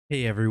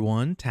Hey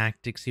everyone,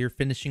 Tactics here,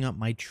 finishing up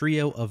my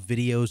trio of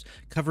videos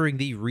covering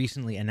the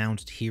recently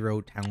announced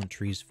hero talent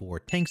trees for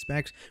tank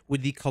specs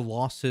with the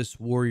Colossus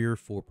Warrior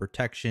for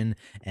protection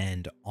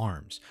and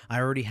arms. I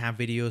already have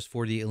videos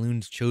for the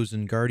Elun's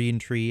Chosen Guardian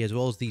tree as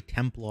well as the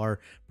Templar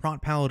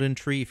Prot Paladin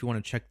tree if you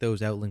want to check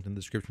those out, linked in the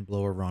description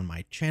below over on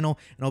my channel,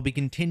 and I'll be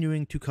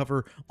continuing to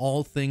cover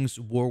all things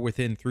War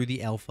Within through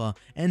the alpha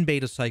and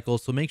beta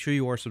cycles, so make sure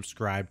you are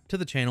subscribed to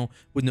the channel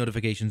with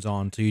notifications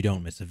on so you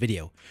don't miss a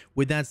video.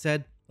 With that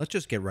said, let's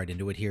just get right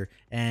into it here.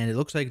 And it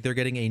looks like they're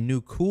getting a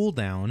new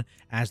cooldown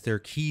as their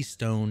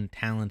keystone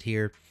talent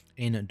here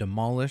in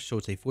Demolish. So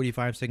it's a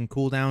 45-second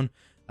cooldown.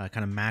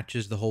 Kind of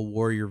matches the whole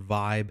warrior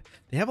vibe.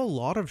 They have a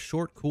lot of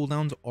short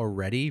cooldowns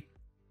already.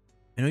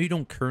 I know you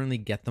don't currently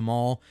get them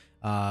all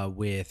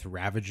with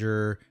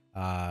Ravager,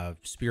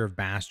 Spear of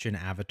Bastion,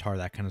 Avatar,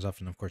 that kind of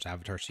stuff, and of course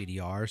Avatar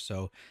CDR.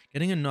 So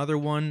getting another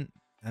one,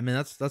 I mean,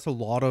 that's a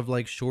lot of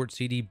like short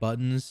CD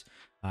buttons.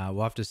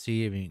 We'll have to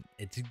see. I mean,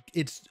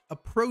 it's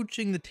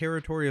approaching the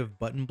territory of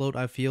button bloat.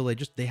 I feel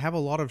they have a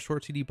lot of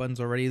short CD buttons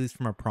already, at least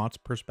from a prots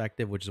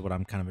perspective, which is what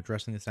I'm kind of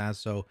addressing this as.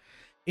 So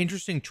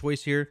interesting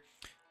choice here.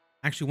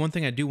 Actually, one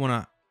thing I do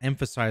want to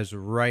emphasize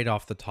right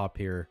off the top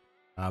here,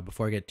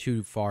 before I get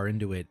too far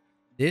into it,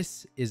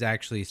 this is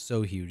actually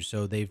so huge.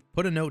 So they've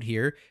put a note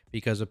here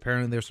because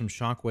apparently there's some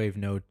shockwave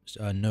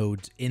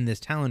nodes in this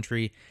talent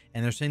tree,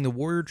 and they're saying the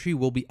warrior tree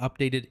will be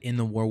updated in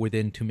the War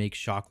Within to make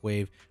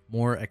shockwave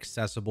more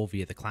accessible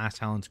via the class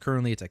talents.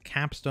 Currently, it's a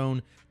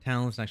capstone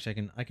talent.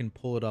 Actually, I can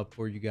pull it up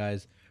for you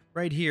guys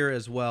right here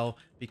as well,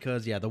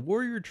 because yeah, the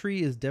warrior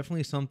tree is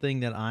definitely something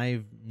that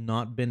I've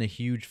not been a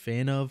huge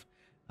fan of.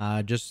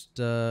 I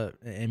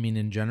mean,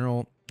 in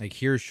general, like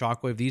here's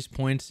shockwave. These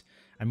points,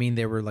 I mean,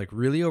 they were like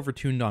really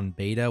overtuned on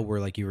beta,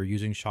 where like you were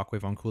using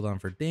shockwave on cooldown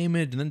for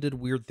damage, and then did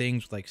weird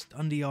things with like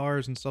stun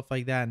DRs and stuff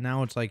like that.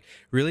 Now it's like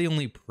really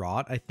only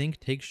prot, I think,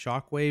 takes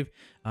shockwave,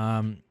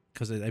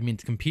 because I mean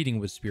it's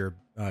competing with Spear,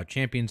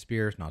 Champion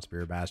Spear, not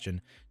Spear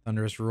Bastion,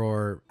 Thunderous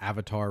Roar,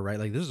 Avatar, right?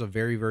 Like this is a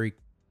very, very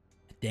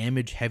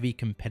damage heavy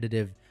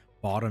competitive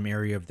bottom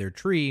area of their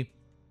tree.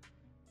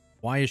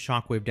 Why is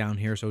shockwave down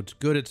here? So it's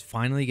good it's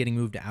finally getting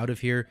moved out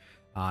of here.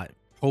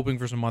 Hoping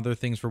for some other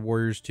things for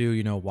warriors too.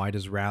 You know, why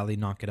does rally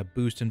not get a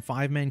boost in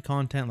 5-man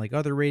content like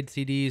other raid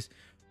CDs?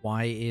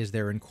 Why is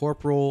their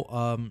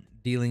incorporeal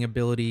dealing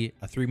ability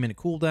a 3-minute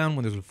cooldown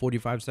when there's a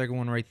 45-second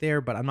one right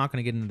there? But I'm not going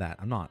to get into that.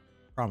 I'm not.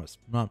 Promise.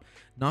 I'm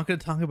not going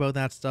to talk about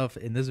that stuff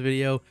in this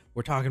video.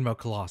 We're talking about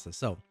Colossus.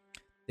 So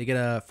they get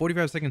a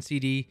 45-second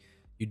CD.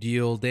 You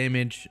deal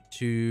damage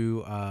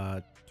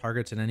to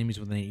targets and enemies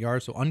within 8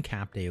 yards, so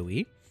uncapped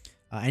AoE.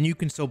 And you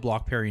can still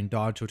block, parry, and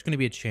dodge, so it's going to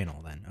be a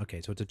channel then. Okay,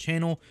 so it's a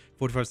channel,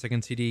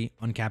 45-second CD,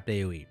 uncapped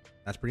AoE.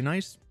 That's pretty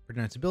nice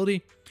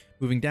ability.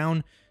 Moving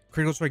down,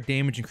 critical strike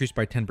damage increased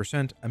by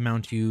 10%.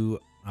 Amount you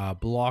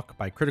block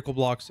by critical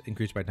blocks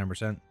increased by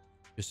 10%.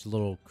 Just a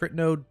little crit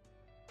node.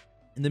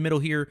 In the middle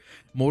here,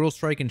 Mortal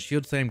Strike and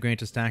Shield Slam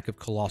grants a stack of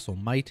Colossal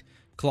Might.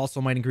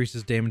 Colossal Might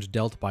increases damage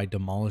dealt by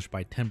Demolish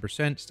by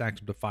 10%,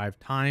 stacks up to 5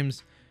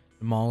 times.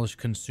 Demolish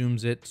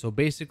consumes it. So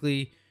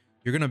basically,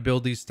 you're going to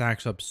build these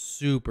stacks up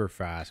super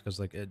fast because,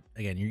 like,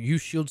 again, you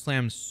use Shield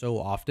Slam so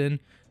often.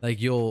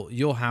 Like,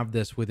 you'll have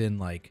this within,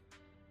 like,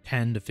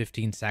 10 to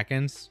 15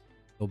 seconds.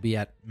 You'll be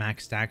at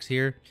max stacks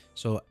here.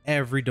 So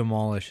every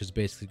Demolish is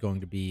basically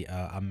going to be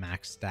a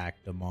max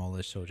stack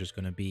Demolish. So it's just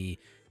going to be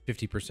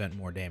 50%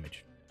 more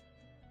damage.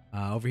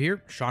 Over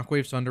here,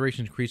 Shockwave stun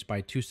duration increased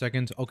by 2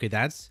 seconds. Okay,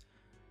 that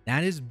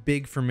is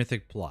big for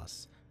Mythic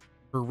Plus.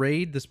 For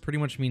Raid, this pretty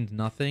much means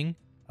nothing.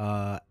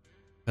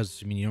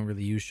 Because, I mean, you don't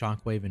really use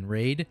Shockwave in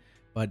Raid,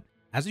 but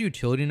as a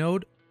utility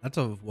node, that's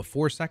a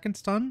 4-second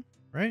stun,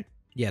 right?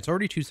 Yeah, it's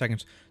already 2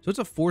 seconds. So it's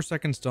a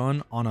 4-second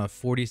stun on a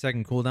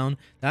 40-second cooldown.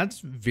 That's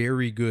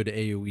very good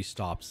AoE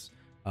stops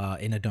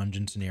in a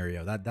dungeon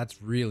scenario.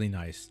 That's really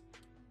nice.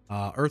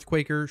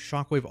 Earthquaker,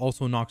 Shockwave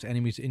also knocks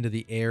enemies into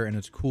the air, and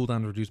its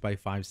cooldown is reduced by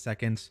 5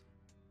 seconds.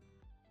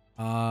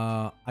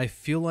 I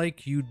feel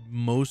like you'd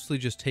mostly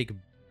just take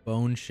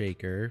Bone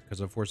Shaker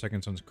because a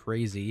 4-second sounds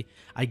crazy.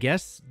 I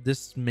guess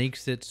this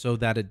makes it so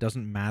that it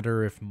doesn't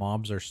matter if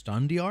mobs are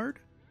stun DR'd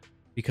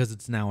because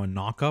it's now a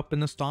knock up in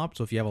the stop.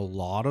 So if you have a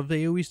lot of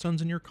AoE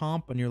stuns in your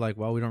comp and you're like,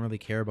 well, we don't really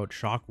care about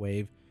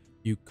Shockwave,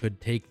 you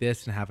could take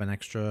this and have an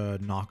extra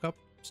knock up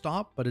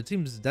stop. But that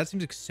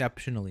seems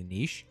exceptionally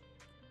niche.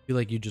 I feel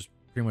like you just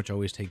pretty much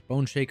always take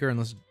Bone Shaker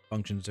unless it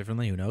functions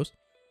differently. Who knows?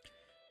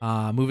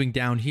 Moving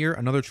down here,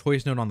 another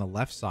choice node on the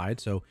left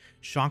side. So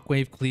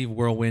Shockwave, Cleave,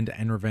 Whirlwind,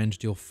 and Revenge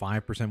deal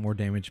 5% more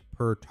damage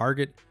per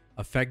target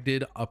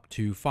affected, up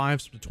to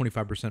 5, so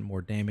 25%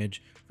 more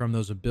damage from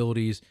those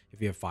abilities if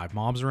you have 5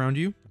 mobs around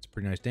you. That's a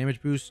pretty nice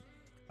damage boost.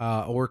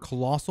 Or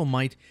Colossal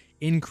Might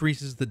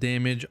increases the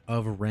damage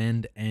of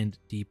Rend and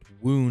Deep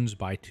Wounds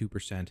by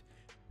 2%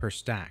 per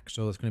stack.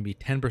 So it's going to be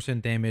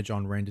 10% damage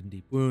on Rend and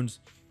Deep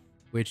Wounds,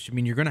 which, I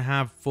mean, you're going to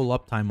have full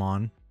uptime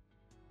on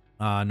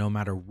no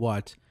matter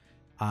what.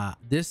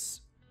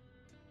 This,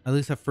 at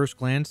least at first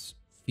glance,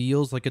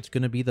 feels like it's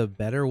going to be the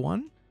better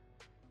one.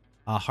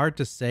 Hard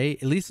to say.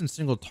 At least in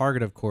single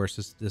target, of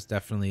course, this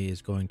definitely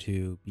is going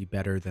to be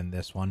better than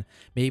this one.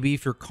 Maybe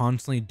if you're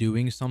constantly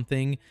doing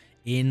something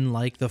in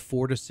like the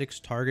 4 to 6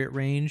 target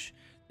range,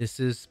 this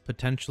is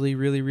potentially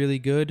really, really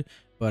good.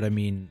 But I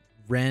mean,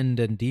 rend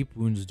and deep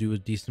wounds do a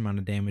decent amount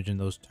of damage in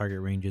those target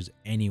ranges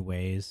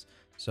anyways.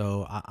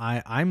 So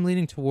I'm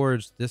leaning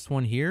towards this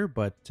one here,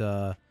 but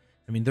I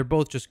mean, they're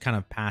both just kind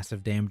of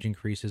passive damage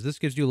increases. This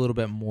gives you a little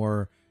bit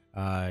more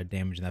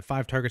damage in that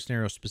 5 target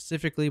scenario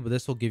specifically, but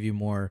this will give you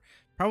more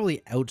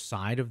probably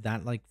outside of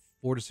that like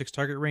 4 to 6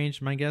 target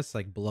range. My guess,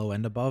 like below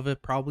and above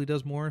it, probably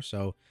does more.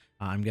 So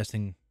I'm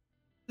guessing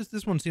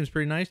this one seems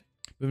pretty nice.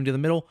 Moving to the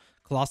middle,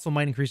 Colossal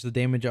might increase the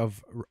damage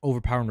of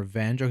Overpowering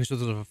Revenge. Okay, so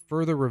there's a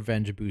further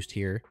revenge boost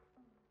here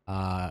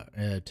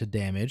to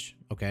damage.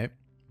 Okay,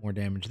 more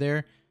damage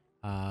there.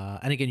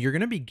 And again, you're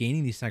gonna be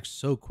gaining these stacks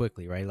so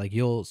quickly, right? Like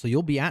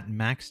you'll be at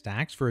max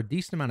stacks for a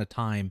decent amount of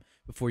time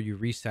before you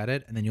reset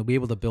it, and then you'll be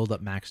able to build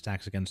up max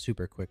stacks again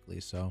super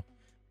quickly. So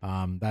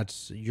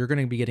you're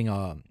gonna be getting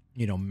a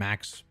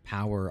max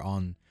power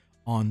on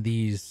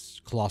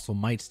these Colossal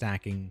Might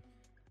stacking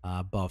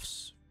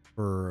buffs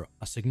for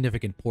a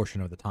significant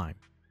portion of the time.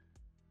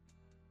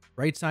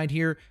 Right side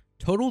here,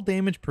 total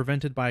damage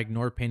prevented by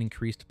Ignore Pain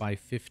increased by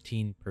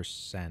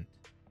 15%.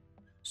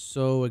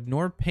 So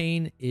Ignore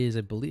Pain is,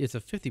 I believe, it's a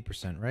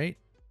 50%, right?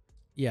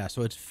 Yeah,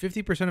 so it's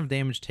 50% of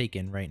damage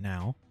taken right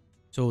now.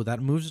 So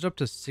that moves it up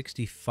to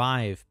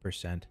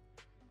 65%.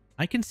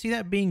 I can see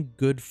that being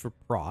good for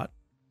prot.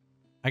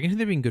 I can see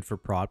that being good for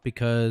prot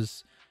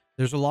because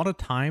there's a lot of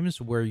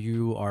times where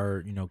you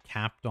are,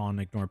 capped on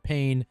Ignore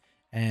Pain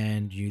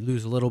and you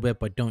lose a little bit,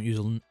 but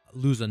don't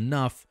lose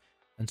enough.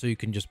 And so you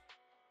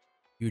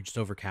just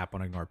overcap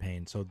on Ignore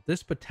Pain. So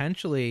this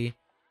potentially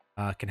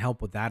can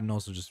help with that, and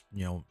also just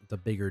the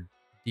bigger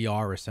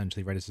DR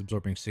essentially, right? It's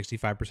absorbing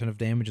 65% of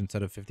damage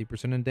instead of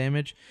 50% in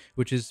damage,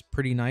 which is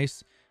pretty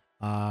nice.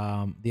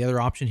 The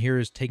other option here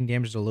is taking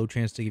damage at a low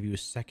chance to give you a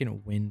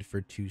second wind for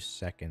 2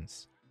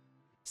 seconds.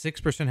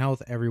 6%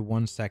 health every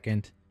 1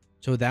 second.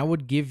 So that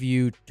would give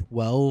you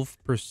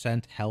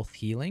 12% health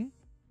healing.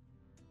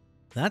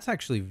 That's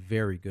actually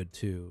very good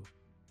too.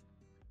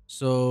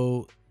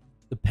 So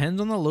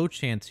depends on the low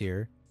chance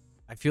here.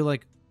 I feel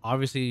like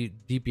obviously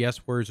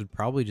DPS warriors would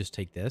probably just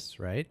take this,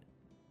 right?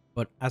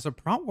 But as a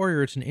prot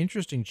warrior, it's an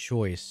interesting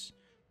choice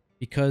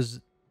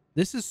because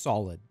this is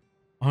solid.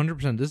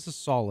 100%, this is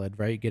solid,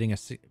 right?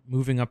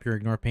 Moving up your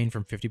Ignore Pain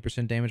from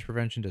 50% damage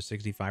prevention to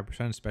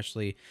 65%,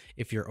 especially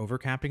if you're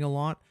overcapping a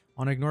lot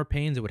on Ignore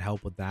Pains, it would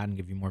help with that and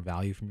give you more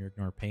value from your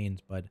Ignore Pains.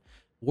 But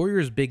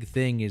Warrior's big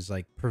thing is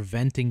like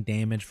preventing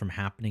damage from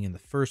happening in the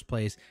first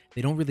place.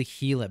 They don't really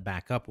heal it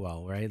back up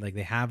well, right? Like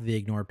they have the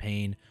Ignore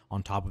Pain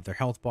on top of their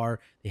health bar.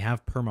 They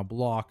have Perma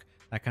Block,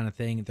 that kind of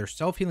thing. Their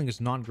self-healing is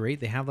not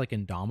great. They have like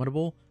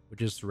Indomitable,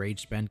 which is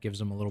Rage Spent, gives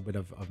them a little bit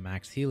of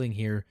max healing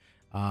here.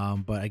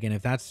 But again,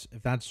 if that's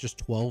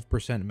just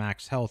 12%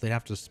 max health, they'd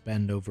have to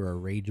spend over a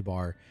Rage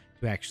Bar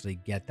to actually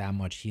get that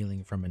much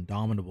healing from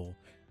Indomitable.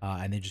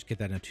 And they just get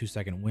that in a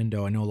 2-second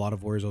window. I know a lot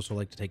of warriors also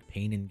like to take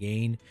Pain and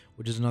Gain,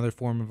 which is another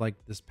form of like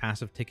this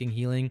passive ticking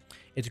healing.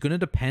 It's going to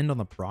depend on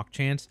the proc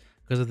chance,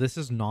 because if this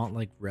is not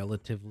like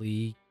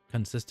relatively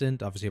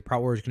consistent, obviously a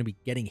prot warrior is going to be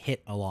getting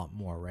hit a lot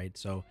more, right?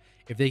 So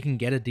if they can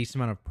get a decent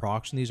amount of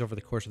procs in these over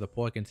the course of the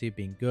pull, I can see it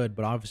being good,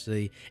 but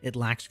obviously it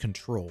lacks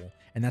control,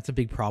 and that's a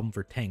big problem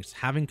for tanks.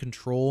 Having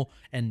control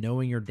and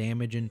knowing your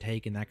damage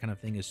intake and that kind of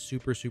thing is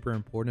super, super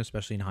important,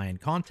 especially in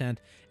high-end content,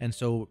 and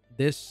so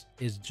this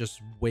is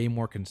just way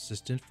more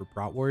consistent for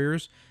prot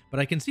warriors, but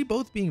I can see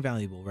both being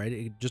valuable,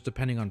 right? Just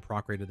depending on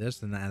proc rate of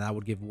this, and that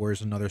would give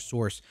warriors another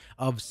source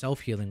of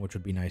self-healing, which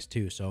would be nice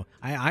too. So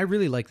I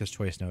really like this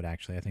choice node,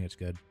 actually. I think it's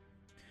good.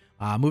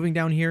 Moving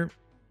down here,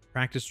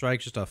 Practice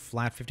Strike, just a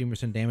flat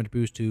 15% damage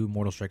boost to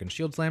Mortal Strike and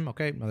Shield Slam.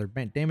 Okay, another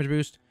damage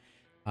boost.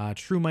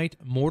 True Might,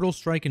 Mortal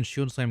Strike and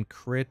Shield Slam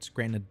crits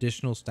grant an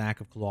additional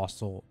stack of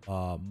Colossal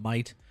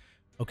Might.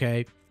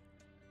 Okay.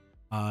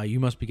 You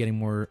must be getting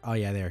more. Oh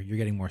yeah, you're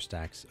getting more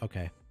stacks.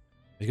 Okay.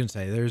 I was gonna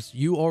say,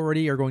 you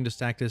already are going to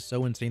stack this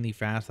so insanely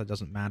fast that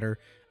doesn't matter.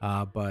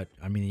 But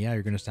I mean, yeah,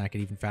 you're gonna stack it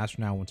even faster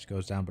now once it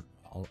goes down. But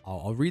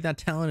I'll read that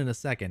talent in a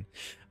second.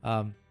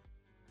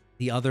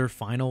 The other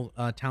final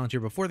talent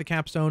here before the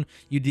capstone,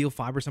 you deal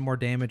 5% more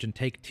damage and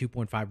take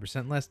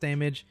 2.5% less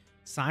damage.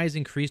 Size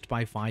increased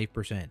by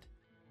 5%.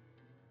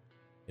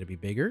 It'll be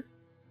bigger.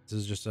 This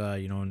is just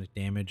a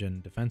damage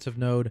and defensive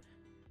node.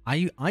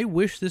 I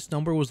wish this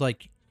number was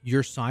like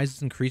your size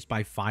is increased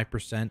by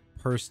 5%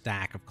 per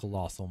stack of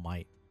Colossal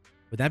Might.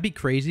 Would that be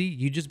crazy?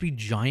 You'd just be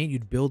giant.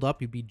 You'd build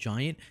up. You'd be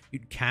giant.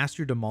 You'd cast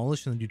your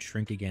Demolish and then you'd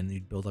shrink again. And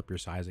you'd build up your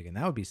size again.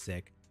 That would be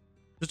sick.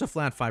 Just a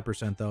flat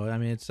 5% though. I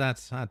mean,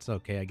 that's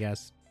okay, I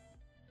guess.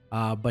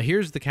 But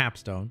here's the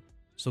capstone.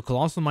 So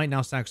Colossal Might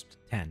now stacks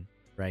 10,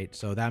 right?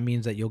 So that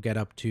means that you'll get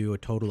up to a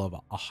total of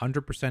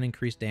 100%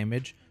 increased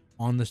damage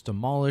on this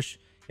Demolish.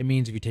 It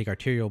means if you take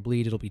Arterial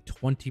Bleed, it'll be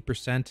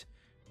 20%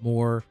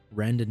 more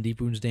Rend and Deep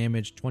Wounds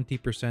damage,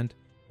 20%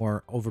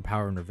 more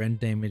Overpower and Revenge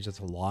damage. That's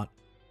a lot.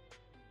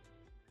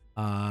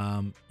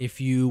 If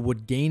you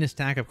would gain a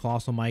stack of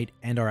Colossal Might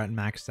and are at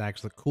max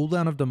stacks, the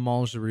cooldown of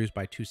Demolish is reduced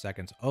by 2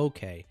 seconds.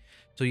 Okay.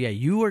 So yeah,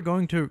 you're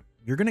going to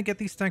get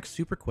these stacks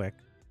super quick.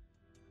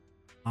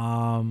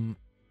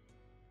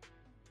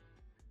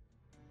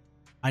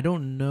 I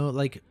don't know,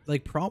 like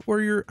Prot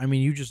Warrior, I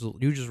mean, you just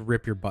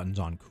rip your buttons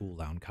on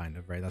cooldown, kind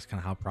of, right? That's kind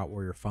of how Prot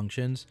Warrior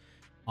functions.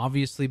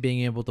 Obviously,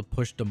 being able to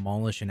push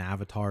Demolish in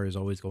Avatar is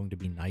always going to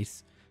be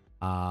nice.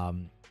 I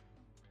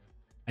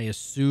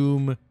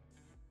assume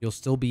you'll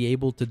still be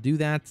able to do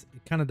that.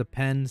 It kind of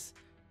depends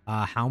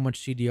how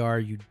much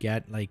CDR you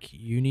get. Like,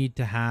 you need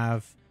to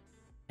have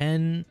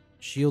 10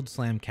 Shield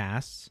Slam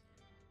casts,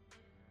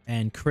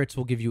 and crits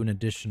will give you an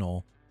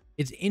additional.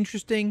 It's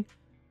interesting,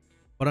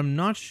 but I'm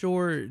not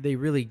sure they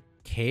really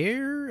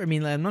care. I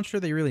mean, I'm not sure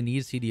they really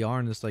need CDR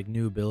in this like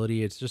new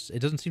ability. It's just, it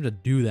doesn't seem to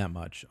do that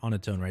much on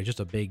its own, right? It's just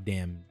a big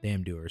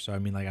damn doer. So I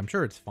mean, like, I'm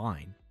sure it's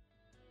fine.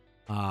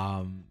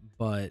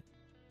 But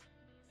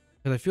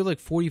because I feel like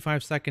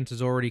 45 seconds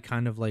is already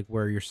kind of like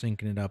where you're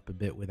syncing it up a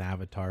bit with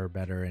Avatar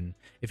better. And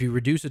if you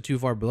reduce it too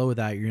far below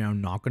that, you're now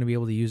not going to be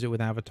able to use it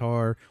with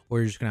Avatar, or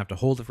you're just going to have to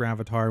hold it for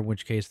Avatar, in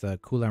which case the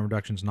cooldown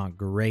reduction is not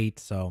great.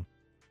 So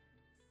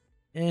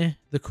the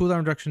cooldown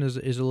reduction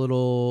is a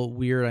little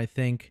weird, I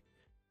think,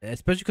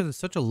 especially because it's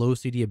such a low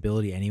CD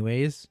ability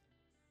anyways.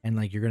 And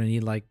like, you're going to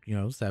need like, you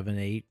know,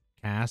 7-8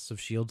 casts of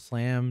Shield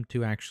Slam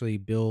to actually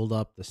build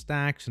up the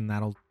stacks. And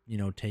that'll, you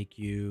know, take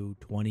you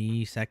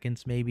 20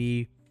 seconds,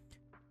 maybe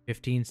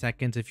 15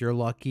 seconds if you're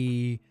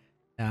lucky.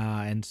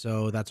 And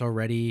so that's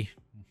already,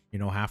 you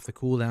know, half the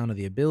cooldown of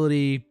the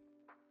ability.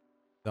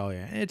 So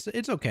yeah,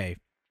 it's okay.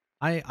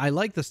 I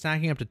like the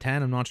stacking up to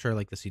 10. I'm not sure I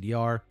like the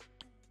CDR.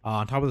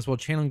 On top of this, while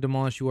channeling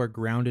Demolish, you are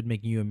grounded,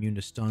 making you immune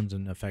to stuns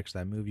and effects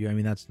that move you. I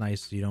mean, that's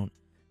nice. So you don't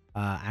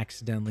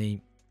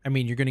accidentally. I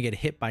mean, you're gonna get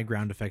hit by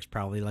ground effects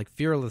probably, like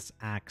Fearless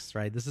Axe,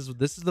 right? This is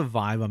the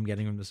vibe I'm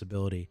getting from this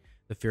ability,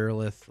 the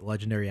Fearless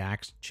Legendary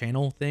Axe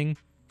channel thing.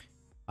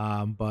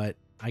 But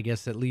I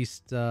guess at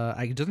least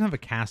it doesn't have a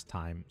cast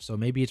time, so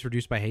maybe it's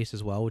reduced by haste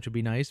as well, which would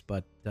be nice.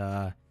 But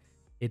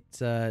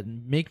it's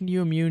making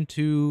you immune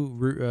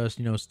to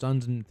you know,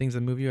 stuns and things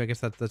that move you. I guess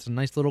that's a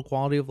nice little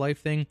quality of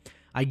life thing.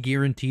 I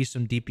guarantee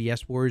some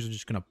DPS warriors are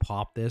just gonna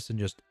pop this and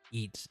just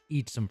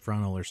eat some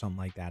frontal or something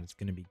like that. It's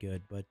gonna be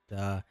good. But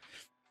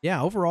yeah,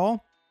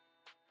 overall,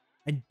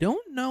 I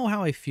don't know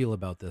how I feel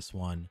about this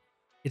one.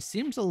 It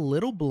seems a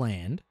little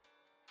bland.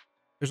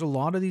 There's a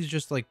lot of these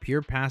just like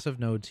pure passive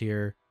nodes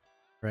here,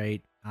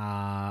 right?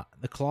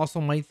 The Colossal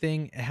Might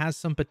thing, it has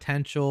some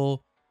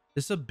potential.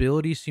 This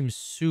ability seems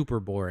super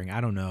boring. I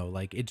don't know,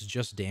 like, it's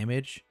just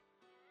damage,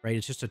 right?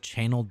 It's just a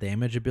channel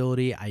damage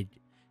ability.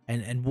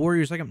 And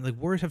warriors, like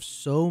warriors have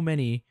so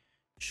many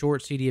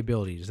short CD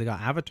abilities. They got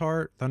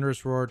Avatar,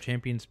 Thunderous Roar,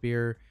 Champion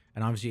Spear,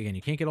 and obviously, again,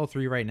 you can't get all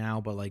three right now,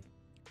 but like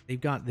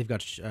they've got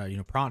you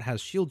know, Prot has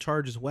Shield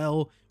Charge as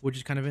well, which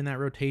is kind of in that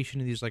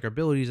rotation of these like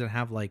abilities that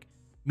have like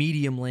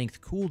medium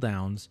length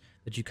cooldowns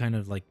that you kind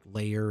of like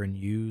layer and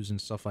use and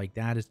stuff like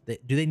that.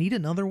 Do they need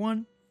another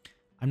one?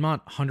 I'm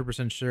not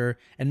 100% sure,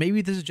 and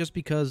maybe this is just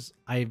because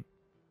I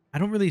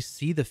don't really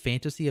see the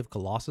fantasy of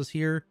Colossus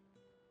here.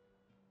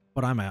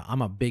 But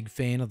I'm a big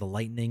fan of the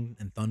lightning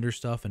and thunder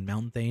stuff and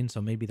Mountain Thane,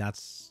 so maybe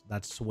that's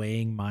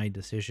swaying my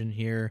decision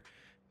here.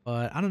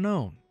 But I don't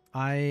know.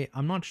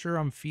 I'm not sure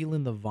I'm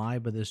feeling the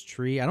vibe of this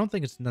tree. I don't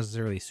think it's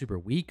necessarily super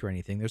weak or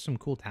anything. There's some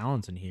cool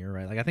talents in here,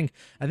 right? Like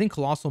I think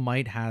Colossal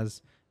Might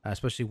has,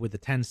 especially with the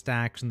 10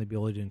 stacks and the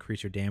ability to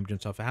increase your damage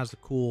and stuff, it has a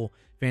cool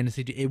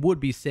fantasy. It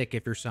would be sick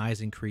if your size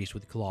increased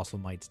with Colossal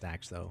Might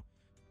stacks, though.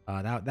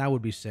 That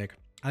would be sick.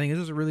 I think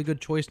this is a really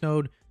good choice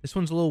node. This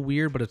one's a little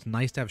weird, but it's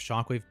nice to have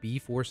Shockwave be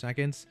 4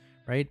 seconds,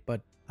 right? But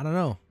I don't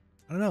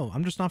know.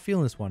 I'm just not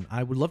feeling this one.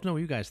 I would love to know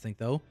what you guys think,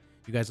 though.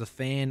 You guys a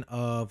fan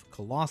of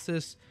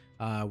Colossus?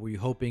 Were you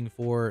hoping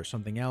for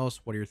something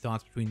else? What are your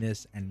thoughts between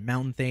this and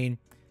Mountain Thane?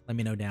 Let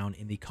me know down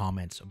in the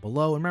comments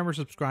below. And remember,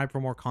 subscribe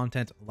for more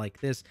content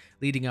like this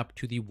leading up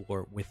to the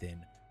War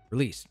Within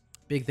release.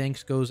 Big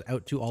thanks goes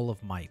out to all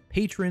of my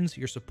patrons.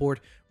 Your support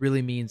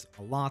really means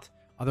a lot.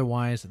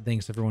 Otherwise,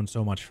 thanks everyone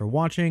so much for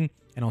watching,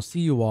 and I'll see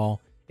you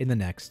all in the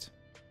next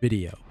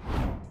video.